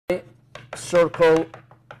circle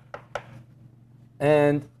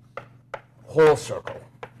and whole circle.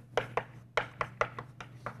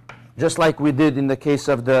 Just like we did in the case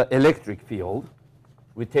of the electric field,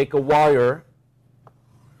 we take a wire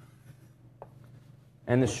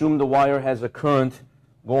and assume the wire has a current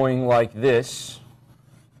going like this.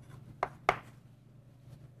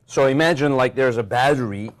 So imagine like there's a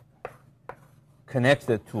battery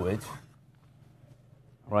connected to it,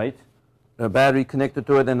 right? A battery connected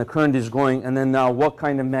to it and the current is going, and then now what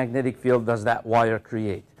kind of magnetic field does that wire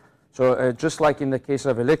create? So just like in the case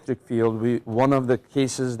of electric field, one of the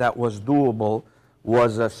cases that was doable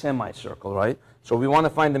was a semicircle, right? So we want to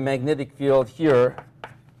find the magnetic field here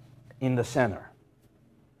in the center.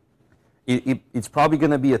 It's probably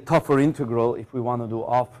going to be a tougher integral if we want to do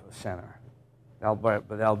off center. But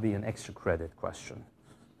that'll be an extra credit question.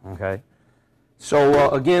 Okay. So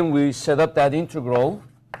again, we set up that integral.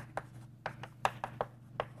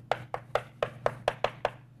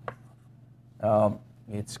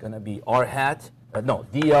 It's going to be r hat,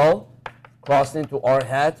 dl crossed into r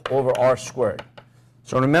hat over r squared.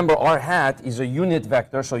 So remember, r hat is a unit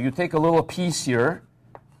vector. So you take a little piece here.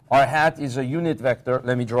 R hat is a unit vector.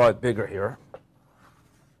 Let me draw it bigger here.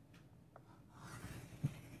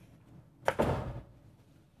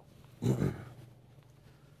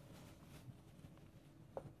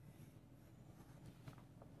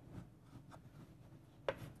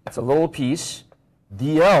 It's a little piece.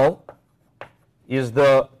 dl is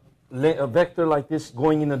a vector like this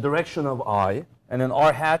going in the direction of I, and then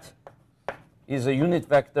r hat is a unit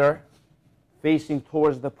vector facing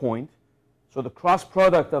towards the point. So the cross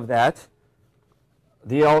product of that,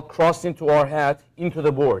 dl crossed into r hat into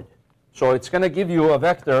the board. So it's going to give you a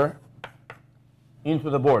vector into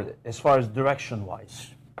the board as far as direction-wise.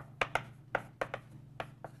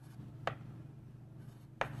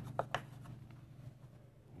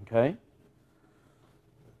 Okay?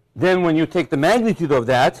 Then when you take the magnitude of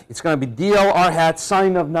that, it's going to be dl r hat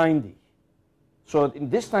sine of 90. So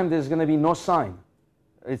this time there's going to be no sign.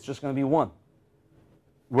 It's just going to be 1.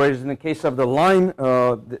 Whereas in the case of the line,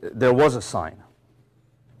 there was a sign.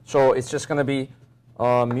 So it's just going to be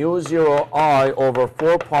mu 0 I over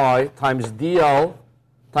 4 pi times dl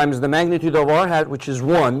times the magnitude of r hat, which is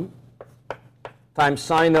 1, times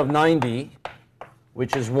sine of 90,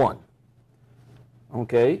 which is 1.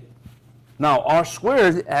 Okay? Now, r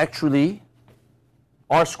squared actually,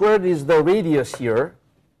 r squared is the radius here,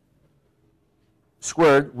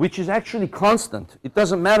 squared, which is actually constant. It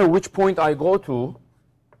doesn't matter which point I go to.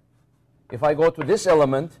 If I go to this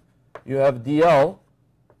element, you have dl,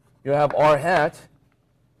 you have r hat,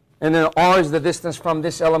 and then r is the distance from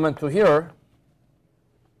this element to here.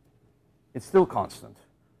 It's still constant,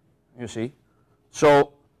 you see.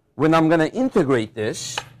 So when I'm going to integrate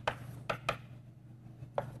this,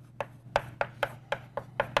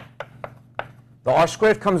 the r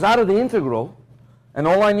squared comes out of the integral, and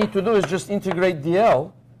all I need to do is just integrate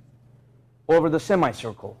dl over the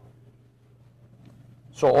semicircle.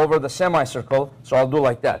 So over the semicircle, so I'll do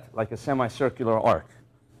like that, like a semicircular arc.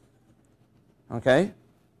 Okay?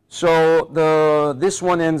 So this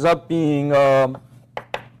one ends up being, and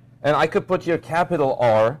I could put here capital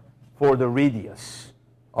R for the radius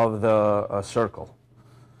of the circle.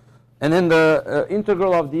 And then the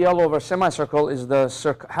integral of dl over semicircle is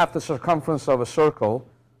half the circumference of a circle,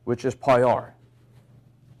 which is pi r.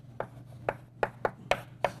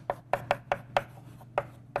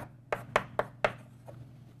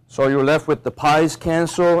 So you're left with the pi's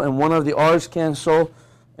cancel and one of the r's cancel,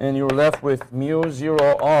 and you're left with mu 0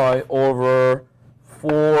 I over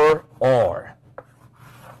 4r.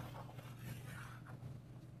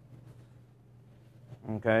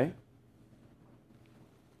 Okay?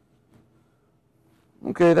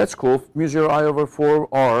 Okay, that's cool. Mu 0 I over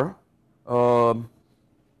 4r.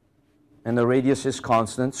 And the radius is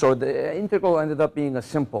constant. So the integral ended up being a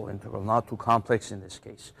simple integral, not too complex in this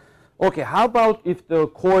case. Okay, how about if the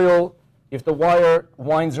coil, if the wire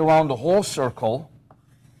winds around the whole circle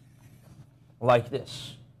like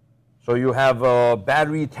this? So you have a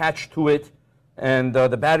battery attached to it, and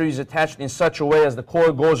the battery is attached in such a way as the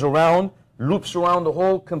coil goes around, loops around the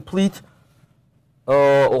whole complete,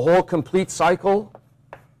 cycle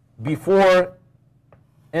before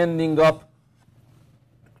ending up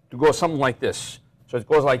to go something like this. So it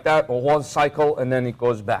goes like that, or one cycle, and then it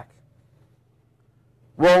goes back.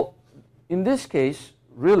 Well, in this case,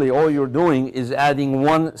 really all you're doing is adding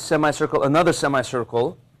one semicircle, another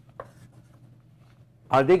semicircle.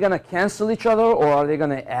 Are they going to cancel each other, or are they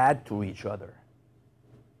going to add to each other?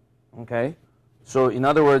 Okay? So in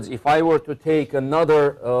other words, if I were to take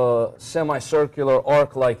another semicircular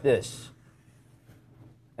arc like this,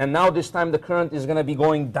 And now this time the current is going to be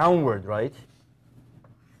going downward, right?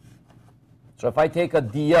 So if I take a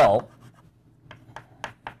dl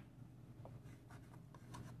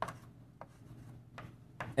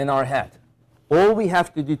and r hat, all we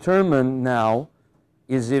have to determine now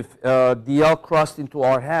is if dl crossed into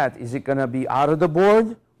r hat, is it going to be out of the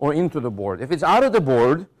board or into the board? If it's out of the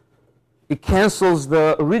board, it cancels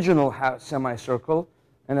the original semicircle,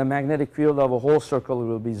 and the magnetic field of a whole circle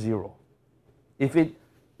will be 0.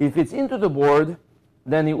 If it's into the board,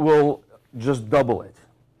 then it will just double it.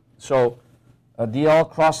 So dl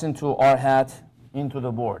cross into r hat into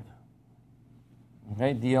the board.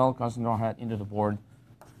 Okay, dl cross into r hat into the board.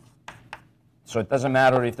 So it doesn't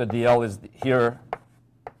matter if the dl is here.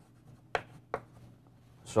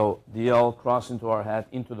 So dl cross into r hat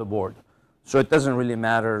into the board. So it doesn't really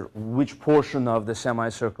matter which portion of the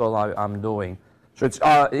semicircle I'm doing. So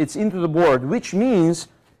it's into the board, which means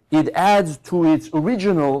it adds to its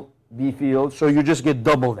original B field, so you just get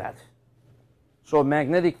double that. So a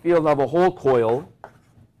magnetic field of a whole coil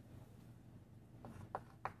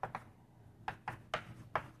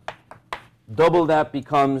double that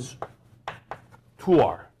becomes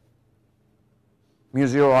 2r, mu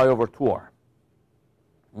 0 I over 2r.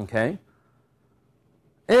 Okay?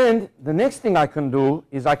 And the next thing I can do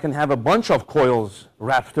is I can have a bunch of coils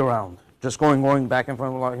wrapped around, just going back and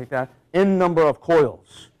forth like that, n number of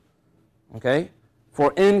coils. Okay?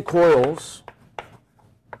 For n coils,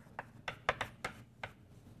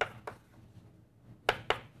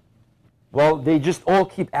 well, they just all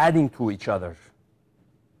keep adding to each other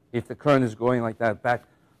if the current is going like that back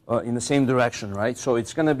in the same direction, right? So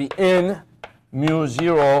it's going to be n mu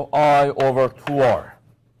 0 I over 2r.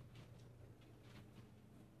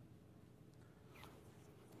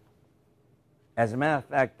 As a matter of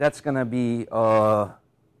fact, that's going to be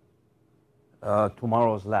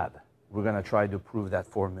tomorrow's lab. We're going to try to prove that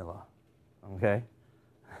formula, okay?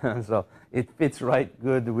 So it fits right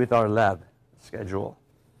good with our lab schedule.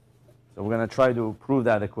 So we're going to try to prove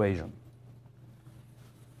that equation.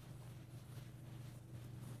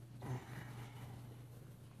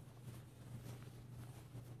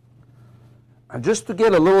 And just to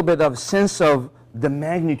get a little bit of sense of the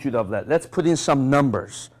magnitude of that, let's put in some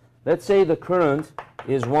numbers. Let's say the current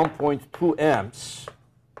is 1.2 amps.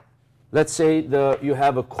 Let's say you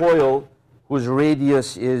have a coil whose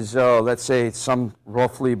radius is, let's say it's some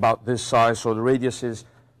roughly about this size. So the radius is,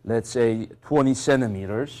 let's say, 20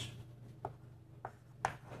 centimeters.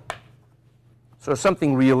 So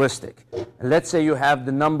something realistic. And let's say you have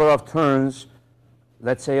the number of turns,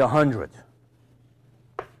 let's say 100.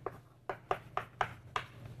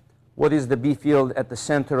 What is the B field at the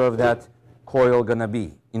center of that coil going to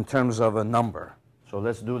be in terms of a number? So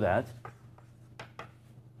let's do that.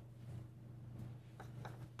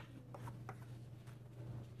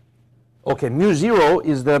 Okay, mu 0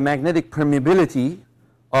 is the magnetic permeability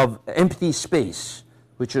of empty space,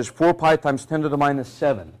 which is 4 pi times 10 to the minus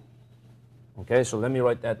 7. Okay, so let me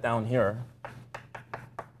write that down here.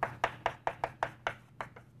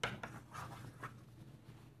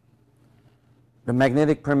 The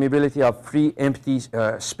magnetic permeability of free empty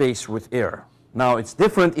space with air. Now, it's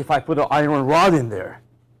different if I put an iron rod in there.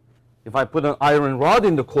 If I put an iron rod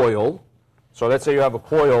in the coil, so let's say you have a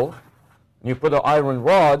coil, and you put an iron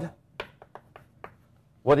rod,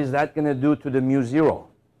 what is that going to do to the mu 0?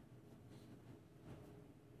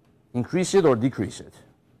 Increase it or decrease it?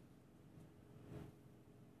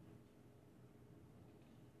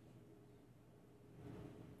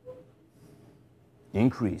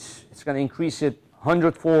 Increase. It's going to increase it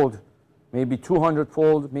 100-fold, maybe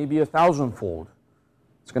 200-fold, maybe 1,000-fold.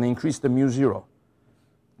 It's going to increase the mu 0.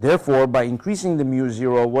 Therefore, by increasing the mu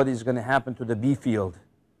 0, what is going to happen to the B field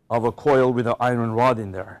of a coil with an iron rod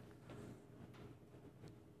in there?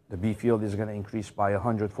 The B field is going to increase by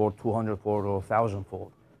 100-fold, 200-fold, or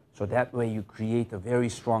 1,000-fold. So that way you create a very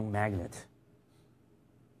strong magnet.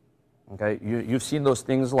 Okay, you've seen those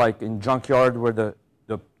things like in junkyard where the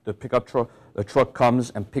pickup truck, the truck comes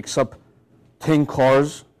and picks up 10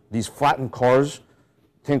 cars, these flattened cars,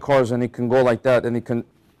 10 cars, and it can go like that, and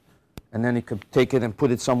then it can take it and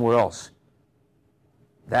put it somewhere else.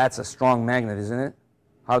 That's a strong magnet, isn't it?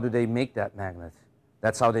 How do they make that magnet?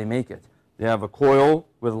 That's how they make it. They have a coil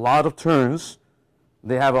with a lot of turns.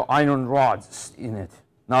 They have an iron rod in it,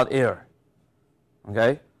 not air.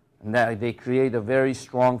 Okay? And that they create a very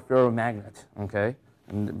strong ferromagnet. Okay?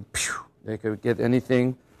 And they could get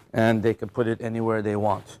anything, and they could put it anywhere they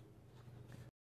want.